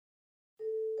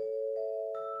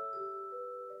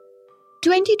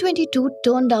2022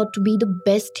 turned out to be the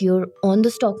best year on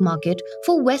the stock market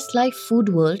for Westlife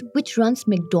Foodworld, which runs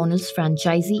McDonald's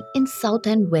franchisee in South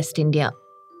and West India.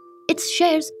 Its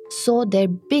shares saw their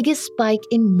biggest spike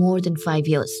in more than 5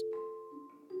 years.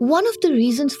 One of the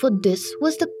reasons for this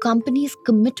was the company's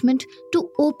commitment to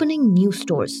opening new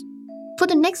stores. For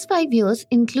the next 5 years,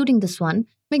 including this one,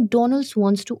 McDonald's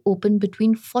wants to open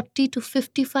between 40 to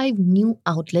 55 new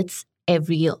outlets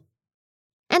every year.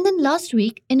 And then last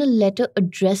week, in a letter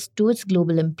addressed to its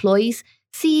global employees,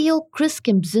 CEO Chris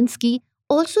Kempczynski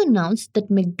also announced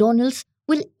that McDonald's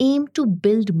will aim to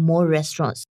build more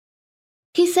restaurants.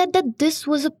 He said that this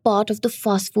was a part of the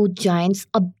fast food giant's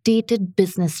updated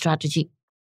business strategy.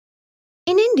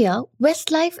 In India,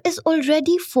 Westlife is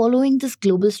already following this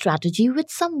global strategy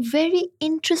with some very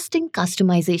interesting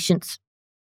customizations.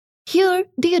 Here,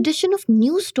 the addition of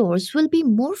new stores will be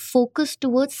more focused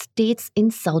towards states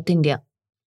in South India.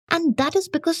 And that is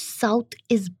because South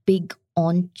is big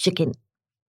on chicken.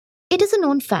 It is a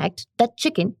known fact that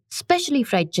chicken, especially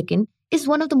fried chicken, is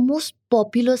one of the most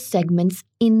popular segments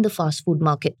in the fast food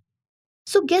market.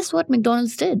 So guess what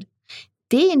McDonald's did?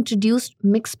 They introduced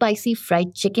McSpicy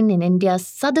Fried Chicken in India's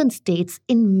southern states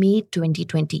in May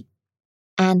 2020.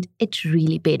 And it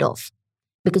really paid off.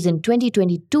 Because in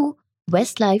 2022,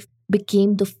 Westlife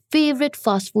became the favorite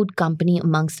fast food company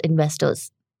amongst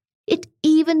investors. It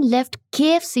even left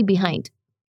KFC behind.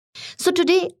 So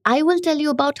today, I will tell you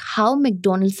about how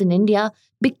McDonald's in India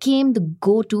became the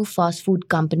go-to fast food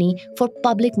company for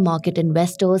public market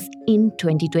investors in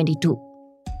 2022.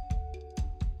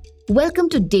 Welcome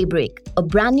to Daybreak, a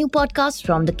brand new podcast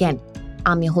from The Ken.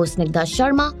 I'm your host Nigda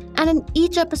Sharma, and in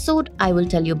each episode, I will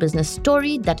tell you a business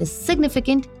story that is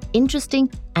significant, interesting,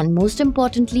 and most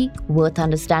importantly, worth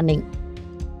understanding.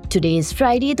 Today is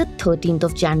Friday, the 13th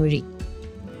of January.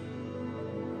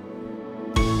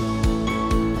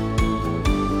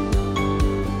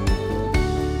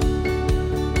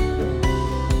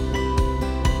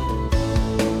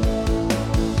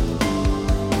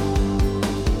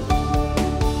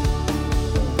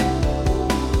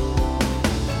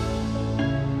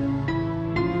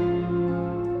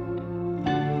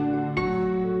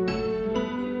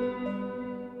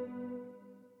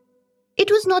 It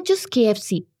was not just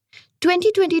KFC.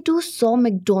 2022 saw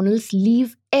McDonald's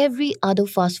leave every other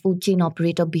fast food chain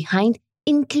operator behind,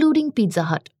 including Pizza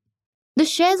Hut. The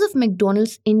shares of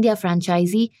McDonald's India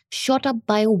franchisee shot up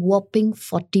by a whopping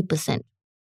 40%.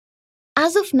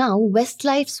 As of now,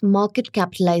 Westlife's market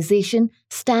capitalization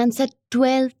stands at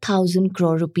 12,000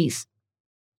 crore rupees.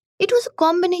 It was a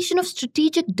combination of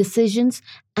strategic decisions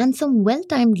and some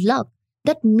well-timed luck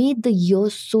that made the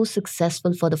year so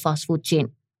successful for the fast food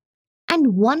chain.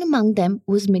 And one among them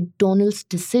was McDonald's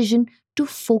decision to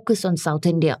focus on South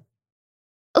India.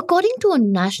 According to a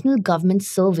national government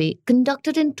survey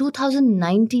conducted in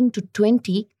 2019 to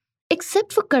 20,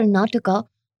 except for Karnataka,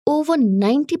 over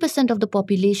 90% of the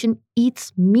population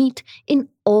eats meat in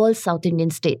all South Indian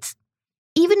states.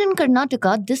 Even in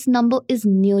Karnataka, this number is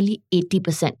nearly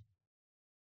 80%.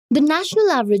 The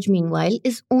national average, meanwhile,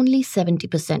 is only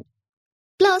 70%.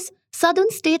 Plus, southern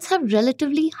states have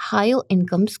relatively higher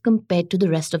incomes compared to the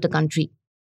rest of the country.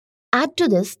 Add to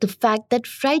this the fact that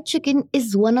fried chicken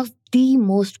is one of the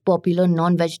most popular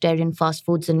non-vegetarian fast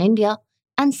foods in India,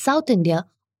 and South India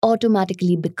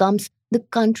automatically becomes the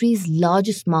country's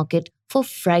largest market for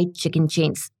fried chicken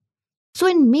chains. So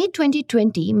in May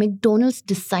 2020, McDonald's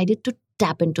decided to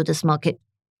tap into this market.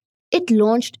 It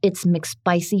launched its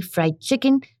McSpicy Fried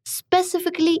Chicken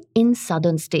specifically in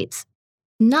southern states.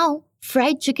 Now,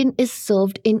 fried chicken is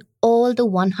served in all the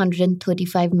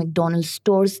 135 McDonald's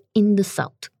stores in the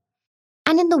South.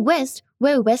 And in the West,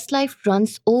 where Westlife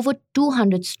runs over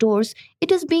 200 stores,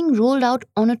 it is being rolled out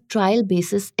on a trial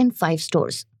basis in 5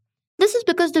 stores. This is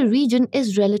because the region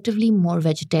is relatively more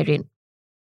vegetarian.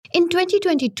 In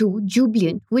 2022,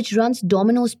 Jubilant, which runs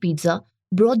Domino's Pizza,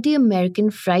 brought the American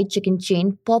fried chicken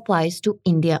chain Popeyes to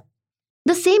India.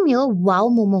 The same year, Wow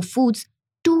Momo Foods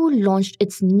too launched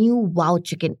its new Wow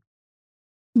Chicken.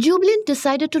 Jubilant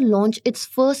decided to launch its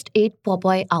first 8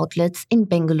 Popeye outlets in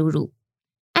Bengaluru.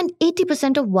 And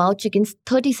 80% of Wow Chicken's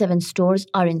 37 stores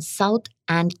are in South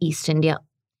and East India.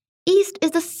 East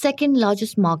is the second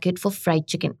largest market for fried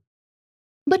chicken.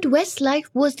 But Westlife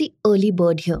was the early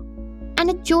bird here, and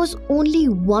it chose only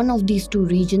one of these 2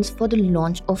 regions for the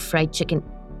launch of fried chicken.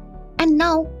 And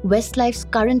now, Westlife's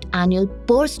current annual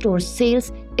per-store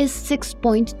sales is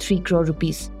 6.3 crore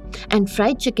rupees. And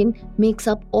fried chicken makes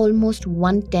up almost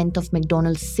 1/10 of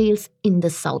McDonald's sales in the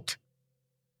South.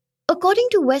 According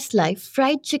to Westlife,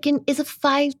 fried chicken is a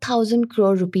 5,000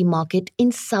 crore rupee market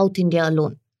in South India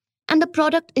alone. and the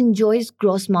product enjoys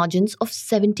gross margins of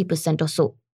 70% or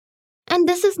so. And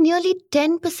this is nearly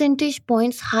 10 percentage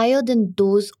points higher than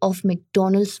those of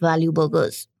McDonald's value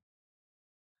burgers.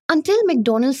 Until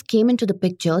McDonald's came into the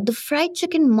picture, the fried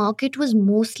chicken market was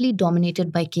mostly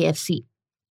dominated by KFC.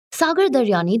 Sagar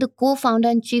Daryani, the co-founder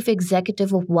and chief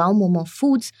executive of Wow Momo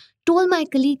Foods, told my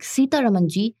colleague Sita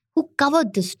Ramanji, who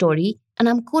covered this story, and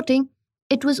I'm quoting,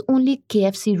 it was only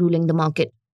KFC ruling the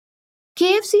market.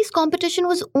 KFC's competition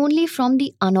was only from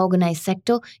the unorganized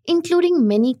sector, including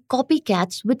many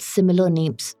copycats with similar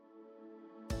names.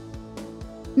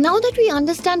 Now that we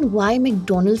understand why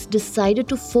McDonald's decided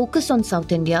to focus on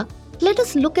South India, let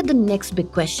us look at the next big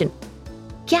question.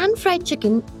 Can fried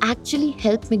chicken actually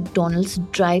help McDonald's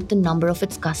drive the number of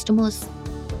its customers?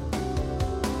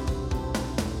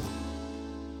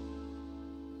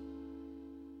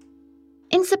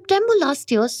 In September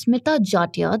last year, Smita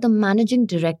Jatia, the managing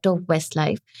director of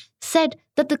Westlife, said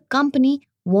that the company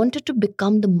wanted to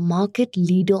become the market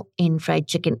leader in fried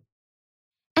chicken.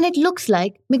 And it looks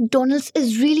like McDonald's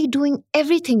is really doing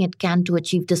everything it can to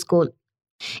achieve this goal.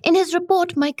 In his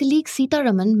report, my colleague Sita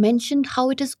Raman mentioned how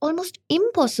it is almost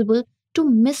impossible to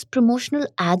miss promotional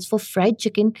ads for fried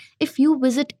chicken if you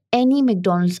visit any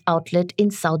McDonald's outlet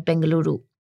in South Bengaluru.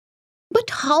 But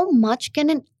how much can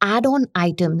an add-on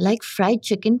item like fried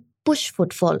chicken push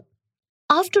footfall?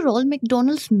 After all,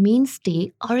 McDonald's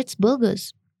mainstay are its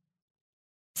burgers.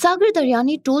 Sagar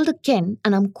Daryani told the Ken,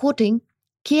 and I'm quoting,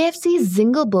 KFC's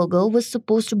Zinger burger was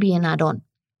supposed to be an add-on,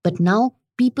 but now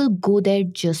people go there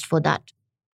just for that.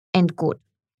 End quote.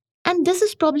 And this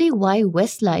is probably why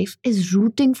Westlife is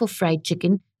rooting for fried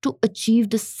chicken to achieve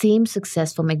the same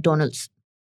success for McDonald's.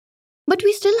 But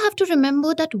we still have to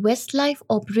remember that Westlife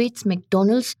operates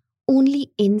McDonald's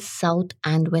only in South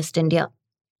and West India.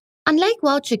 Unlike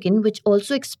Wow Chicken, which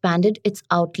also expanded its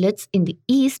outlets in the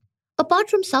East, apart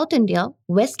from South India,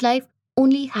 Westlife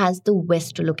only has the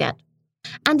West to look at.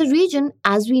 And the region,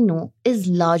 as we know, is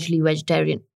largely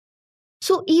vegetarian.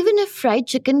 So even if fried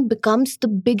chicken becomes the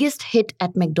biggest hit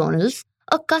at McDonald's,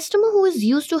 a customer who is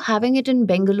used to having it in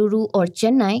Bengaluru or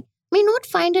Chennai may not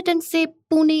find it in, say,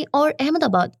 Pune or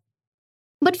Ahmedabad.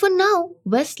 But for now,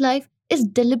 Westlife is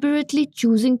deliberately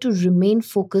choosing to remain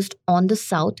focused on the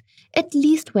South, at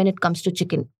least when it comes to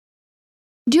chicken.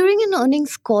 During an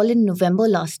earnings call in November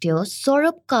last year,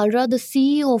 Saurabh Kalra, the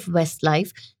CEO of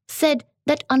Westlife, said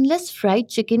that unless fried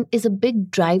chicken is a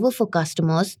big driver for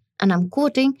customers, and I'm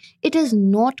quoting, it is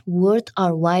not worth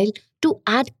our while to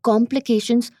add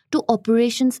complications to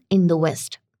operations in the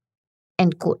West.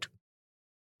 End quote.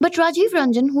 But Rajiv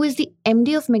Ranjan, who is the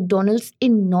MD of McDonald's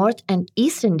in North and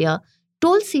East India,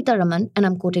 told Sita Raman, and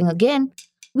I'm quoting again,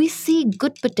 we see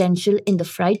good potential in the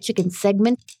fried chicken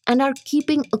segment and are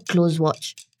keeping a close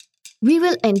watch. We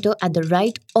will enter at the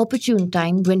right opportune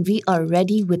time when we are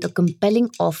ready with a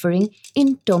compelling offering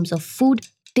in terms of food,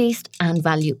 taste and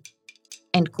value.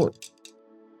 End quote.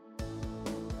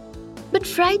 But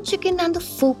fried chicken and the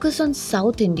focus on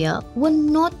South India were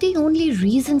not the only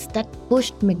reasons that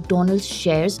pushed McDonald's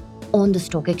shares on the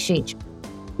stock exchange.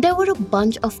 There were a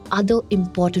bunch of other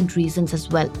important reasons as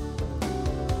well.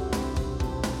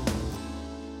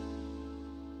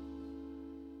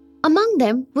 Among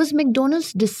them was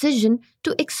McDonald's decision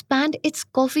to expand its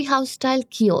coffee house-style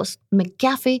kiosk,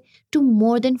 McCafe, to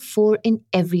more than 4 in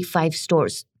every 5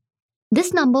 stores.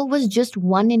 This number was just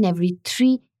 1 in every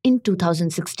 3 in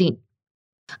 2016.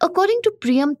 According to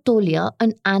Priyam Tolia,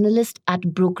 an analyst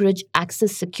at brokerage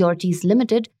Access Securities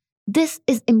Limited, this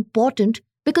is important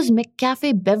because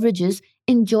McCafe beverages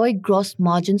enjoy gross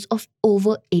margins of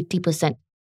over 80%.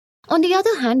 On the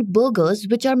other hand, burgers,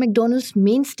 which are McDonald's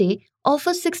mainstay,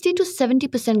 offer 60 to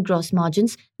 70% gross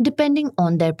margins depending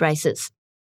on their prices.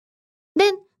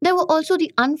 Then, there were also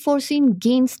the unforeseen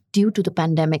gains due to the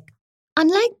pandemic.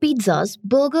 Unlike pizzas,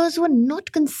 burgers were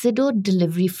not considered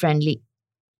delivery friendly.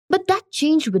 But that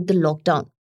changed with the lockdown.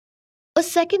 A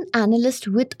second analyst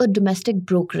with a domestic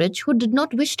brokerage who did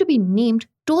not wish to be named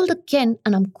told the Ken,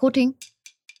 and I'm quoting,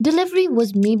 delivery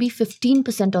was maybe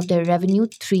 15% of their revenue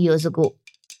 3 years ago.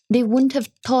 They wouldn't have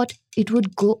thought it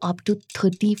would go up to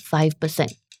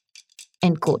 35%.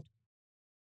 End quote.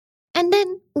 And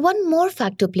then one more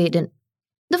factor played in.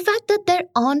 The fact that there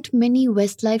aren't many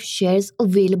Westlife shares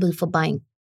available for buying.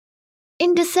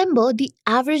 In December, the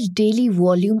average daily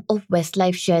volume of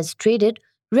Westlife shares traded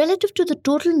relative to the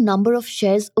total number of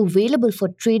shares available for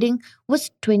trading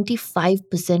was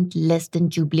 25% less than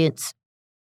Jubilant's.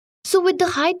 So with the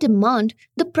high demand,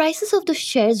 the prices of the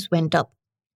shares went up.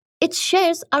 Its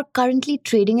shares are currently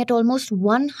trading at almost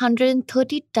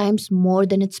 130 times more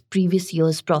than its previous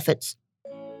year's profits.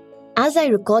 As I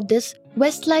record this,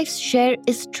 Westlife's share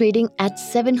is trading at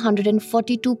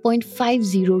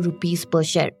 742.50 rupees per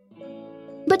share.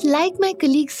 But like my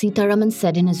colleague Sitaraman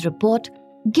said in his report,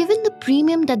 given the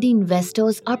premium that the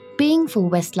investors are paying for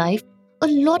Westlife, a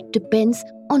lot depends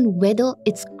on whether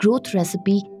its growth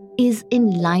recipe is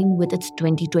in line with its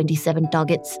 2027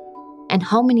 targets. And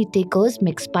how many takers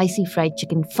McSpicy Fried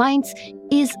Chicken finds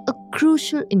is a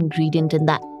crucial ingredient in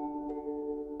that.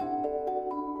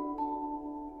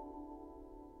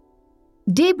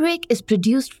 Daybreak is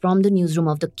produced from the newsroom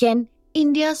of The Ken,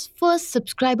 India's first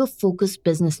subscriber-focused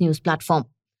business news platform.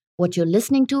 What you're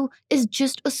listening to is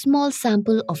just a small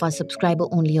sample of our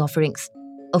subscriber-only offerings.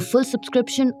 A full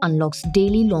subscription unlocks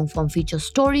daily long-form feature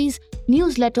stories,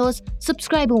 newsletters,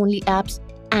 subscriber-only apps,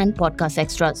 and podcast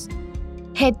extras.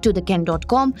 Head to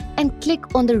theken.com and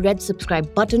click on the red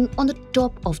subscribe button on the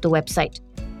top of the website.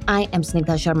 I am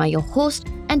Snigdha Sharma, your host,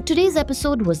 and today's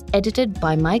episode was edited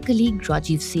by my colleague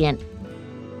Rajiv CN.